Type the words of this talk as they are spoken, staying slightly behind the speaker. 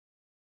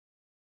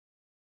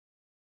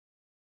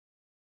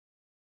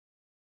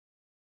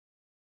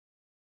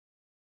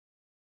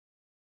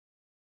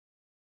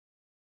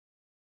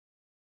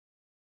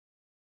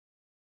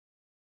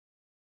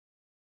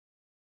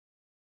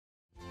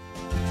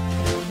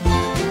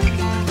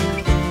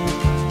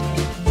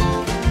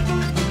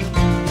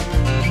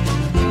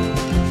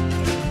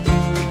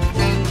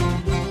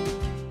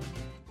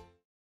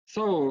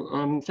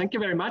Thank you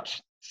very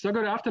much. So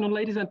good afternoon,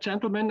 ladies and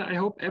gentlemen. I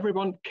hope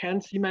everyone can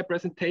see my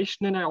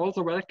presentation, and I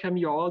also welcome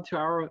you all to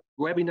our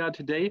webinar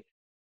today.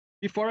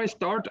 Before I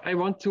start, I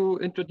want to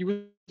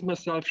introduce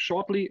myself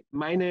shortly.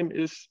 My name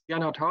is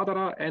Bernhard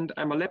Haderer, and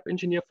I'm a lab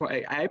engineer for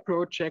AI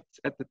projects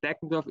at the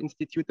Deggendorf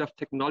Institute of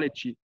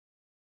Technology.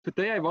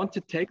 Today, I want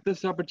to take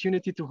this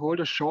opportunity to hold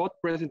a short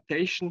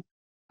presentation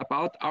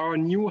about our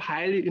new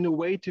highly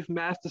innovative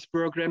master's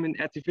program in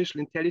artificial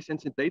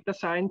intelligence and data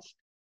science,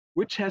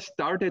 which has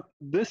started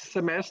this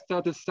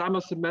semester, the summer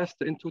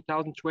semester in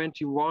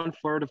 2021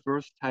 for the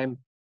first time.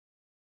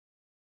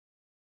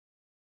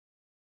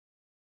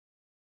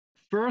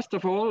 First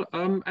of all,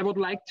 I would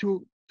like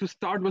to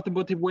start with the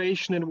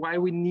motivation and why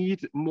we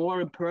need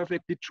more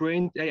imperfectly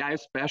trained AI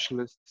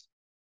specialists.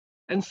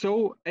 And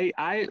so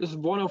AI is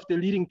one of the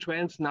leading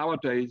trends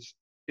nowadays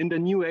in the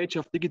new age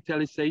of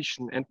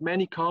digitalization, and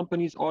many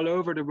companies all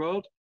over the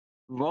world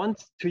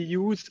want to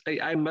use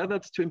AI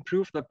methods to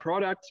improve their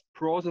products,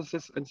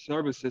 processes, and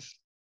services.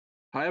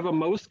 However,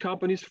 most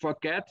companies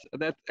forget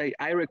that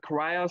AI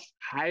requires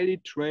highly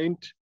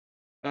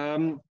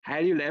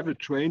level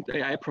trained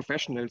AI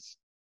professionals.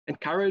 And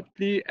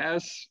currently,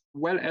 as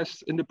well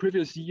as in the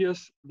previous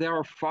years, there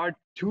are far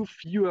too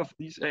few of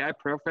these AI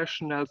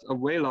professionals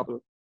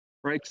available,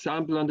 for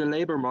example, on the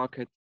labor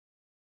market.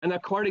 And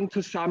according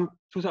to some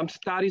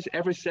studies,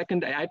 every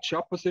second AI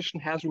job position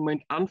has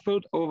remained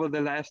unfilled over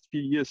the last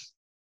few years.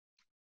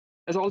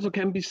 As also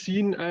can be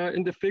seen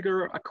in the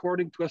figure,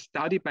 according to a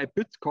study by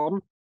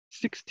Bitkom,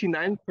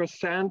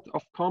 69%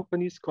 of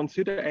companies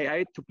consider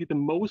AI to be the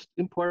most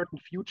important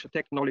future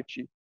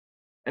technology.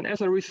 And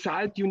as a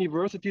result,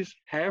 universities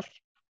have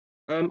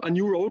a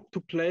new role to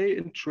play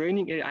in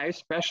training AI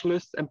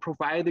specialists and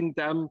providing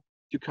them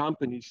to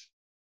companies.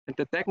 And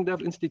the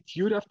Deggendorf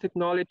Institute of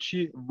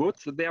Technology would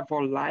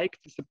therefore like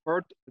to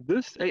support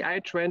this AI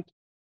trend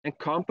and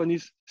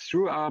companies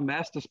through our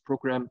master's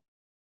program.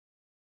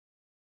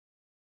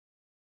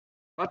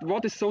 But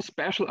what is so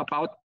special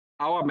about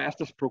our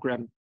master's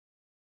program?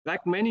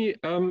 Like many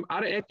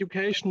other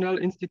educational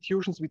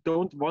institutions, we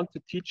don't want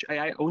to teach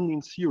AI only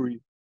in theory.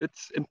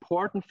 It's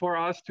important for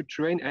us to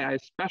train AI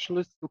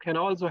specialists who can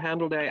also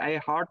handle the AI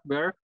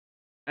hardware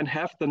and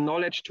have the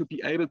knowledge to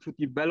be able to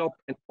develop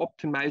and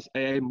optimize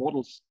AI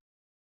models.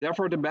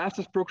 Therefore, the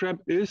master's program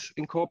is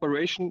in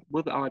cooperation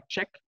with our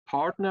Czech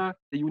partner,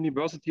 the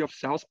University of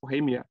South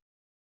Bohemia.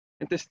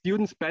 And the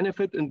students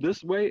benefit in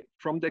this way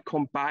from the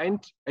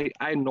combined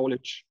AI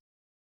knowledge.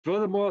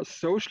 Furthermore,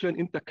 social and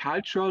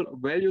intercultural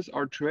values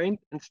are trained,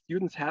 and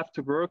students have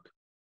to work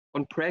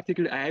on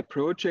practical AI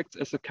projects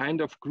as a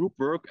kind of group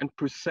work and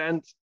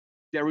present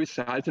their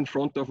results in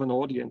front of an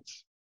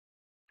audience.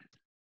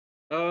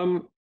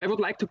 I would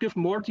like to give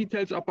more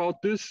details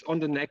about this on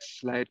the next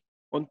slide.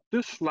 On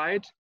this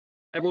slide,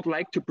 I would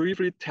like to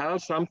briefly tell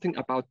something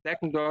about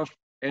Deggendorf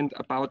and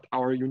about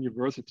our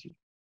university.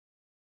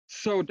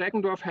 So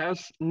Deggendorf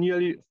has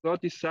nearly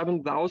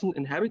 37,000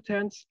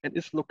 inhabitants and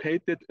is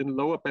located in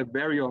Lower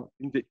Bavaria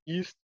in the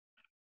east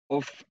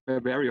of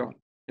Bavaria.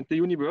 And the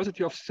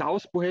University of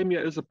South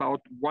Bohemia is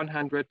about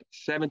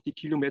 170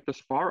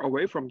 kilometers far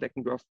away from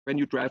Deggendorf when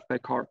you drive by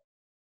car.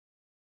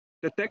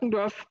 The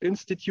Deggendorf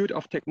Institute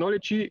of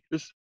Technology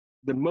is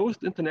the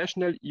most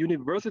international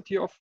university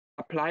of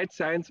applied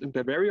science in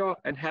Bavaria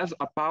and has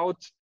about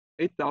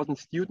 8,000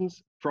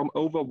 students from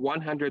over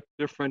 100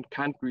 different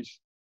countries.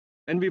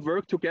 And we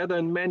work together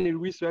in many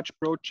research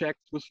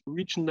projects with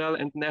regional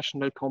and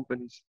national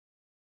companies.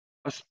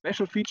 A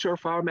special feature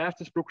of our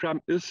master's program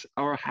is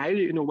our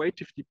highly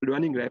innovative deep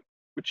learning lab,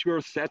 which we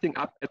are setting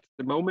up at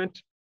the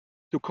moment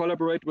to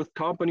collaborate with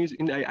companies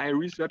in AI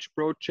research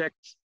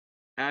projects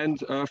and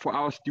for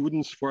our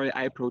students for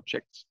AI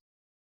projects.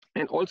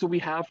 And also we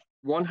have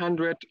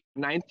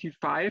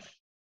 195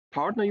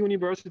 partner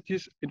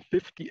universities in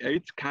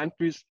 58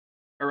 countries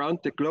around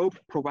the globe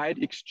provide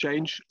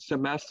exchange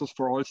semesters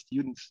for all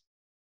students.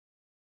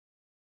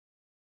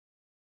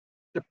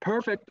 The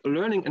perfect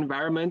learning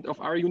environment of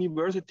our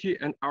university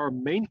and our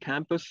main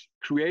campus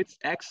creates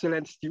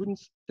excellent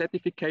students,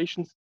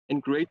 certifications, and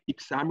great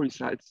exam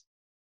results.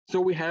 So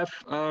we have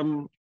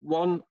on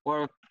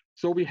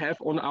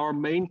our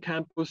main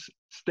campus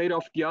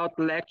state-of-the-art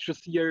lecture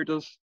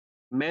theaters,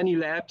 many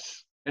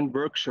labs and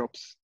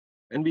workshops.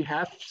 And we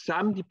have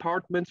some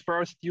departments for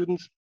our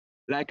students,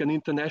 like an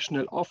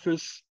international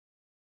office,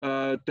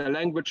 the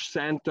language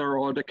center,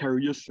 or the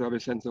career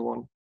service, and so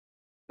on.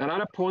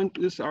 Another point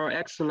is our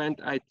excellent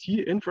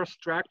IT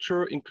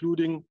infrastructure,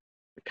 including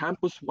the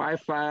campus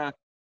Wi-Fi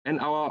and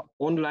our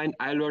online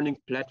e-learning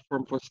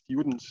platform for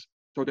students,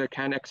 so they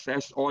can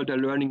access all the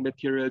learning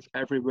materials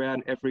everywhere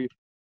and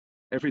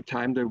every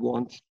time they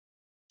want.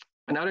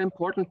 Another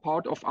important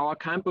part of our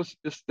campus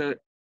is the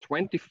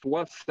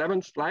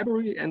 24/7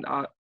 library and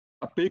a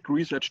big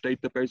research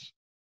database,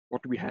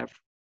 what we have.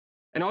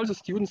 And also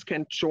students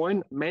can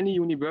join many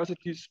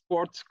university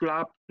sports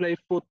clubs, play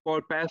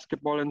football,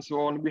 basketball, and so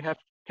on. We have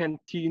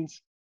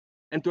canteens.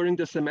 And during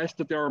the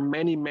semester, there are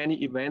many,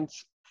 many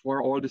events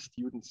for all the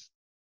students.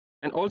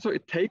 And also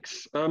it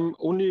takes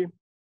only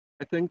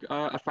I think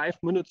a 5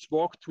 minutes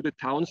walk to the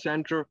town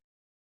center,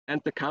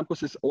 and the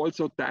campus is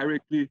also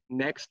directly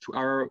next to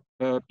our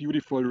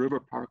beautiful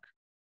river park.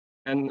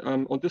 And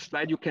on this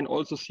slide, you can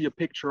also see a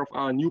picture of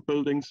our new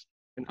buildings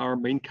in our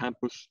main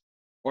campus,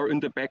 or in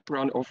the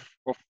background of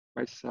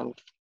myself.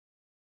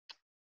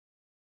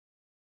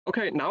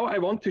 Okay, now I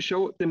want to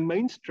show the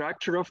main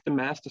structure of the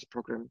master's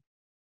program.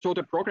 So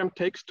the program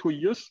takes 2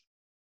 years.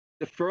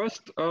 The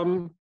first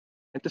and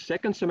the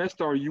second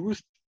semester are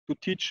used to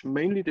teach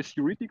mainly the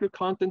theoretical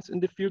contents in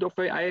the field of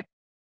AI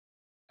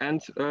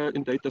and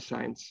in data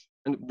science.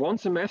 And 1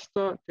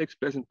 semester takes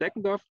place in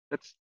Deggendorf,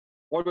 that's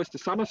always the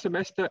summer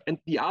semester, and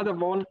the other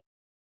one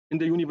in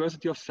the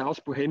University of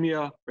South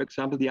Bohemia, for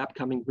example, the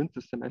upcoming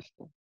winter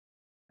semester.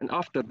 And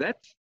after that,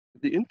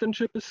 the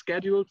internship is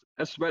scheduled,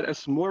 as well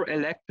as more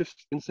electives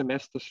in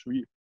semester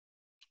 3.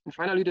 And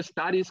finally, the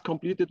study is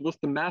completed with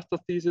the master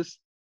thesis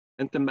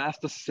and the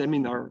master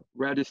seminar,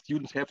 where the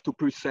students have to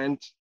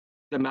present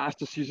the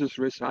master thesis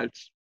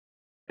results.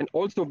 And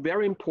also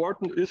very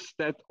important is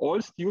that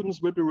all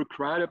students will be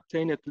required to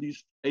obtain at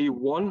least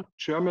A1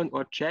 German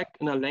or Czech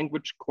in a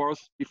language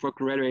course before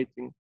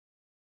graduating.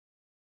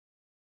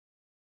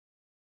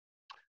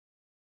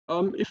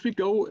 If we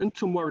go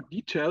into more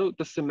detail,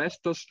 the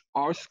semesters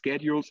are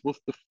scheduled with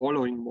the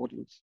following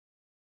modules.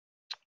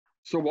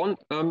 So 1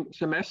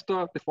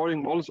 semester, the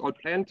following modules are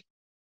planned,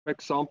 for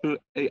example,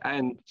 AI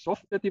and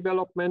software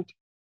development,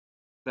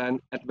 then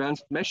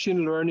advanced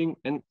machine learning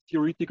and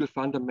theoretical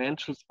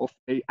fundamentals of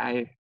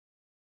AI.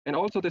 And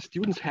also the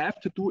students have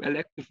to do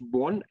elective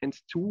 1 and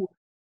 2,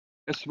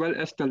 as well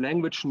as the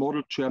language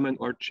model German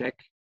or Czech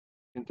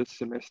in this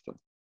semester.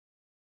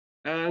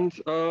 And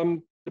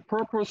the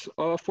purpose,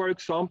 for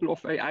example,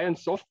 of AI and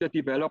software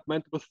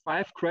development with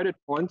 5 credit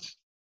points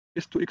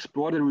is to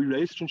explore the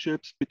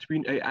relationships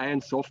between AI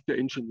and software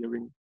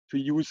engineering, to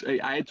use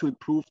AI to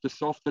improve the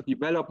software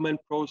development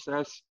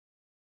process,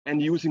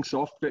 and using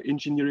software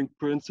engineering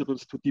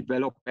principles to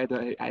develop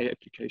better AI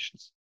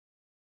applications.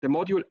 The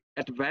module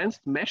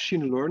Advanced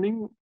Machine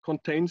Learning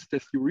contains the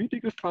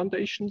theoretical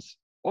foundations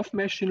of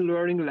machine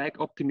learning, like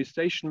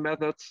optimization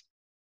methods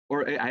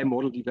or AI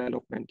model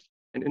development.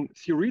 And in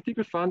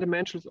theoretical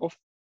fundamentals of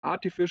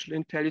artificial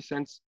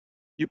intelligence,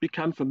 you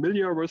become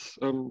familiar with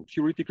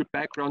theoretical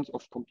backgrounds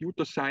of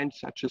computer science,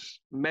 such as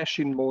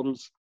machine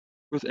models,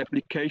 with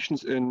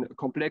applications in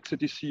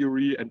complexity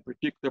theory and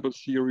predictable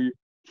theory,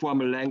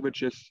 formal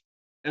languages,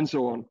 and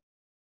so on.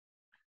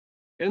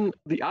 In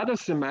the other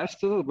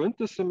semester, the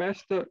winter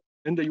semester,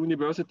 in the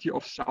University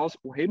of South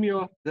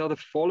Bohemia, there are the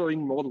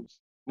following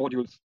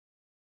modules.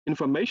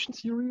 Information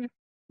theory,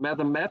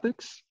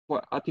 mathematics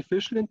for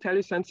artificial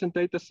intelligence and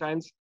data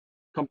science,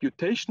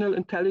 computational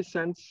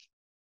intelligence.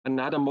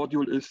 Another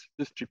module is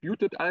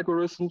distributed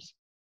algorithms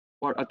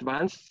or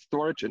advanced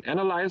storage and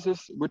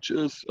analysis, which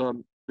is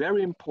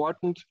very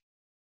important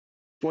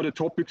for the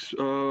topics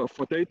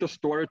for data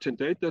storage and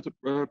data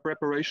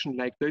preparation,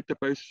 like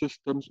database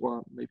systems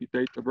or maybe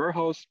data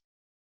warehouse,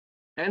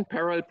 and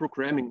parallel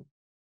programming.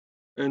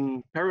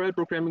 In parallel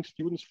programming,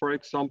 students, for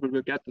example,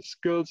 will get the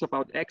skills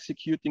about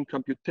executing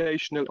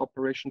computational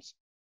operations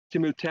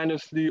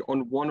simultaneously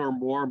on 1 or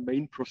more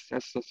main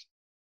processors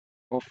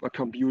of a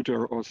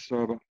computer or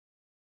server.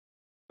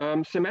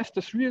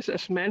 Semester 3 is,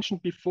 as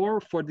mentioned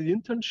before, for the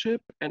internship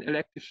and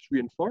electives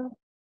 3 and 4.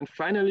 And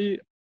finally,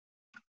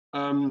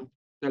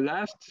 the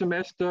last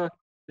semester,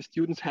 the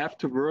students have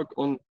to work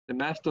on the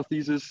master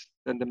thesis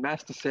and the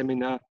master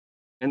seminar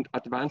and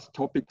advanced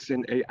topics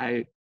in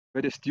AI,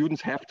 where the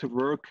students have to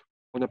work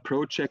on a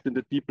project in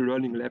the deep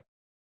learning lab.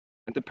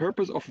 And the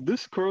purpose of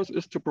this course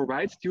is to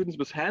provide students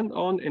with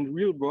hands-on and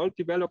real-world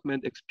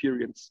development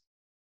experience.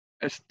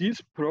 As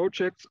these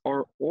projects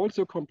are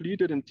also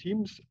completed in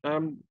teams,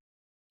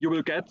 you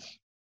will get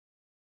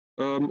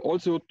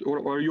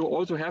you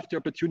also have the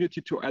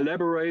opportunity to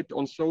elaborate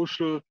on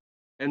social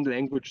and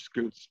language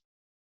skills.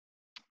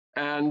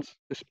 And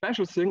the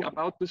special thing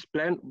about this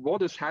plan,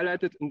 what is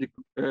highlighted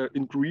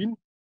in green,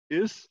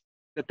 is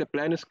that the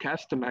plan is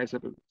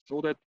customizable, so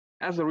that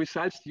as a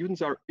result,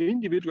 students are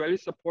individually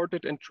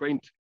supported and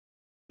trained.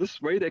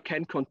 This way, they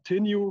can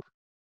continue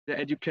their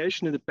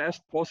education in the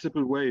best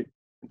possible way.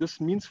 And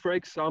this means, for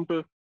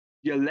example,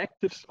 the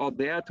electives are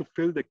there to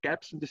fill the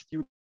gaps in the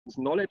students'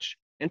 knowledge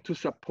and to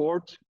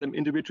support them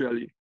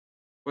individually.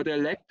 For the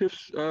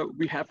electives,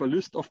 we have a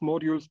list of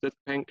modules that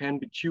can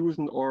be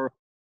chosen, or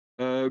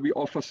we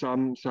offer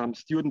some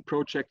student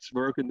projects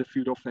work in the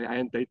field of AI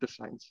and data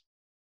science.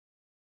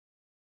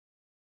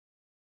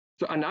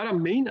 So another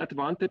main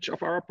advantage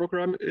of our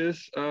program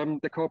is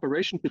the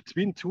cooperation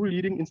between 2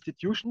 leading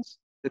institutions,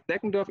 the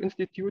Deggendorf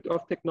Institute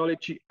of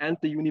Technology and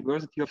the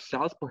University of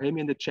South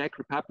Bohemia in the Czech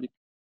Republic.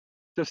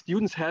 The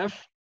students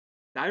have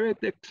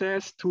direct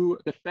access to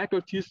the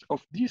faculties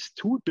of these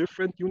 2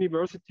 different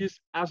universities.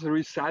 As a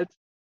result,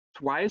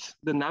 twice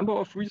the number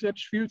of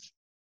research fields,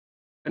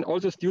 and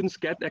also students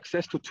get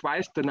access to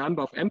twice the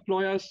number of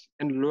employers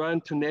and learn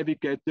to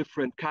navigate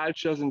different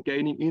cultures and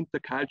gaining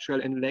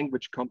intercultural and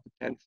language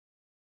competence.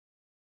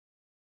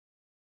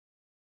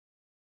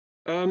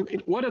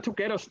 In order to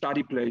get a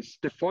study place,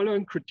 the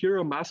following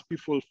criteria must be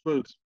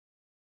fulfilled,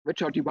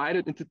 which are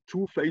divided into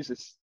two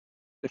phases: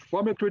 the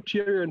formal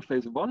criteria in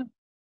phase 1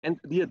 and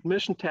the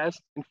admission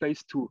test in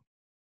phase 2.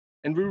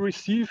 And we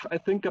receive, I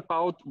think,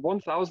 about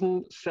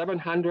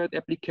 1,700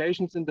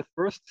 applications in the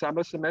first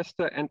summer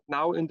semester, and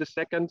now in the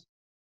second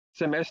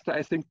semester,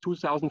 I think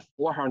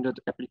 2,400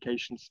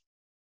 applications.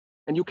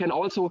 And you can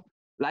also,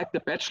 like the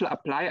bachelor,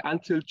 apply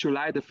until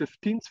July the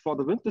 15th for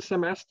the winter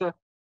semester,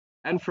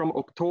 and from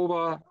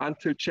October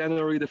until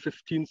January the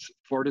 15th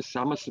for the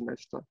summer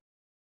semester.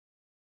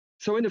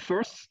 So in the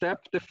first step,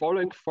 the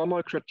following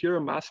formal criteria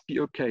must be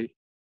okay: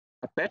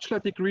 a bachelor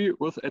degree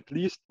with at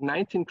least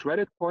 19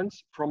 credit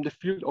points from the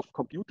field of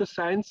computer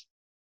science,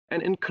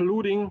 and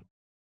including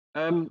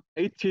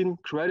 18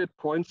 credit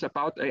points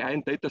about AI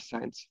and data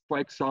science. For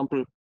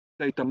example,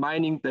 data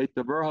mining,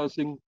 data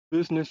warehousing,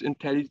 business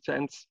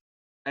intelligence,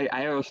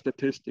 AI or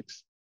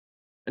statistics.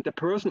 And the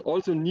person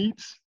also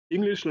needs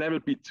English level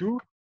B2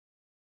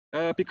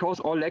 because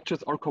all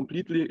lectures are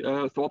completely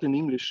taught in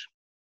English.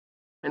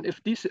 And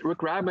if these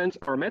requirements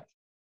are met,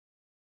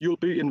 you'll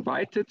be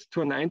invited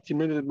to a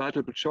 90-minute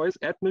multiple choice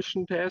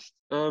admission test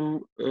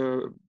in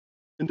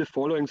the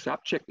following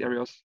subject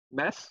areas: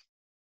 math,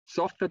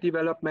 software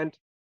development,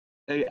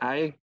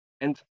 AI,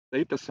 and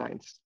data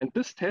science. And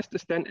this test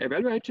is then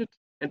evaluated,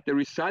 and the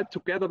result,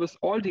 together with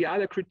all the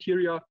other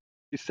criteria,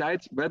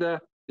 decides whether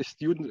the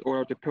student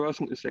or the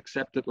person is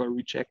accepted or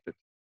rejected.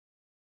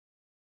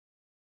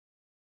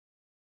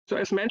 So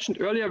as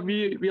mentioned earlier,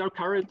 we are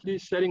currently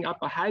setting up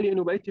a highly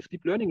innovative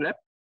deep learning lab,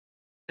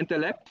 and the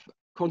lab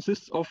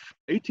consists of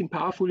 18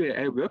 powerful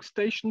AI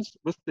workstations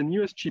with the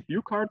newest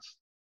GPU cards.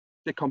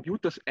 The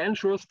computers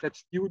ensures that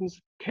students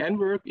can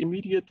work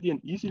immediately and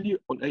easily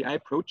on AI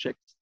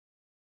projects.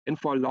 And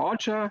for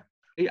larger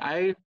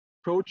AI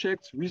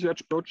projects,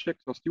 research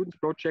projects, or student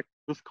projects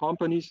with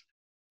companies,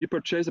 we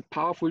purchase a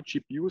powerful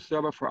GPU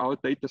server for our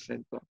data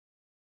center.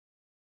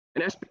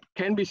 And as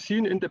can be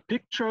seen in the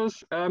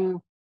pictures,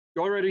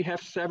 we already have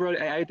several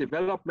AI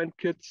development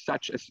kits,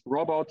 such as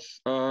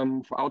robots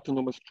for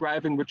autonomous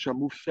driving, which are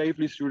moved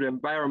safely through the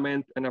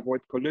environment and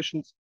avoid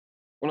collisions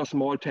on a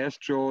small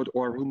test road,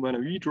 or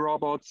humanoid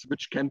robots,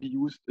 which can be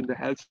used in the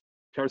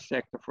healthcare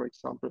sector, for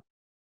example.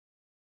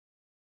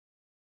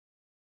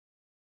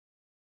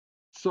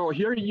 So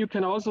here you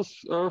can also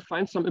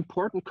find some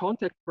important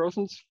contact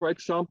persons, for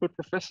example,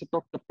 Professor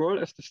Dr.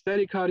 Böll as the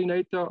study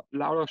coordinator,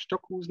 Laura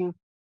Stockhusen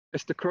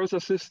as the course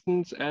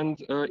assistant, and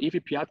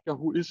Evi Piatka,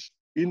 who is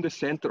in the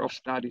center of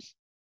studies.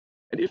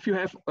 And if you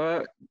have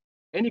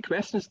any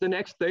questions the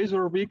next days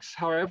or weeks,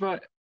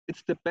 however,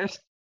 it's the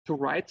best to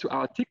write to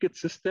our ticket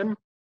system,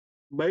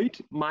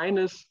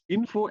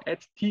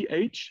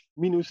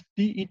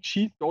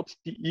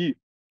 mate-info@th-deg.de,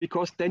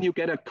 because then you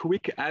get a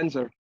quick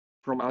answer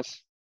from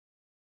us.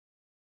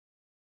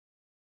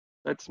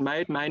 That's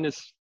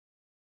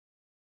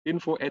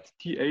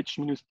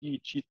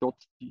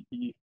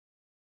mate-info@th-deg.de.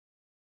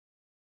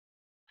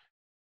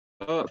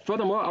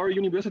 Furthermore, our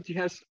university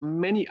has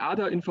many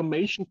other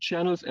information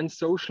channels and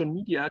social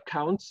media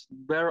accounts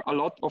where a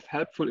lot of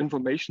helpful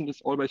information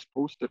is always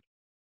posted.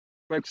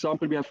 For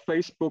example, we have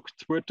Facebook,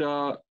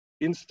 Twitter,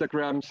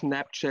 Instagram,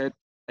 Snapchat,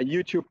 a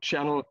YouTube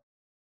channel,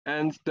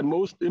 and the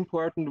most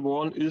important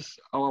one is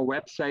our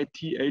website,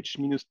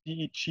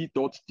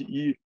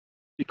 th-deg.de,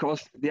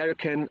 because there you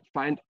can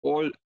find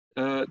all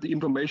the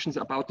information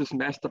about this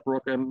master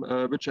program,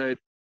 which I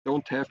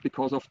don't have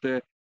because of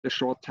the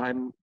short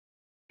time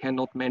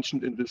cannot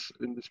mention in this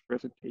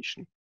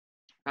presentation.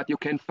 But you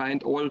can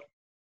find all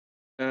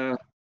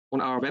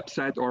on our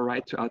website or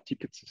write to our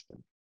ticket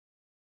system.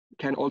 You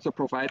can also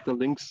provide the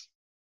links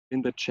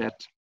in the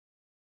chat.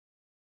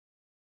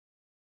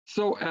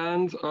 So,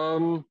 and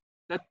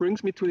that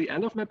brings me to the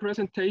end of my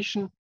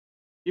presentation.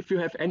 If you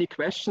have any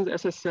questions,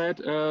 as I said,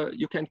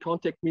 you can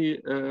contact me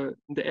in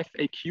the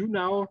FAQ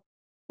now,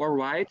 or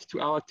write to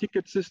our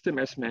ticket system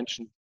as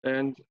mentioned.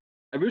 And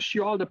I wish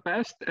you all the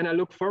best, and I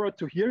look forward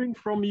to hearing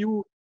from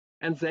you.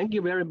 And thank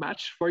you very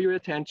much for your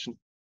attention.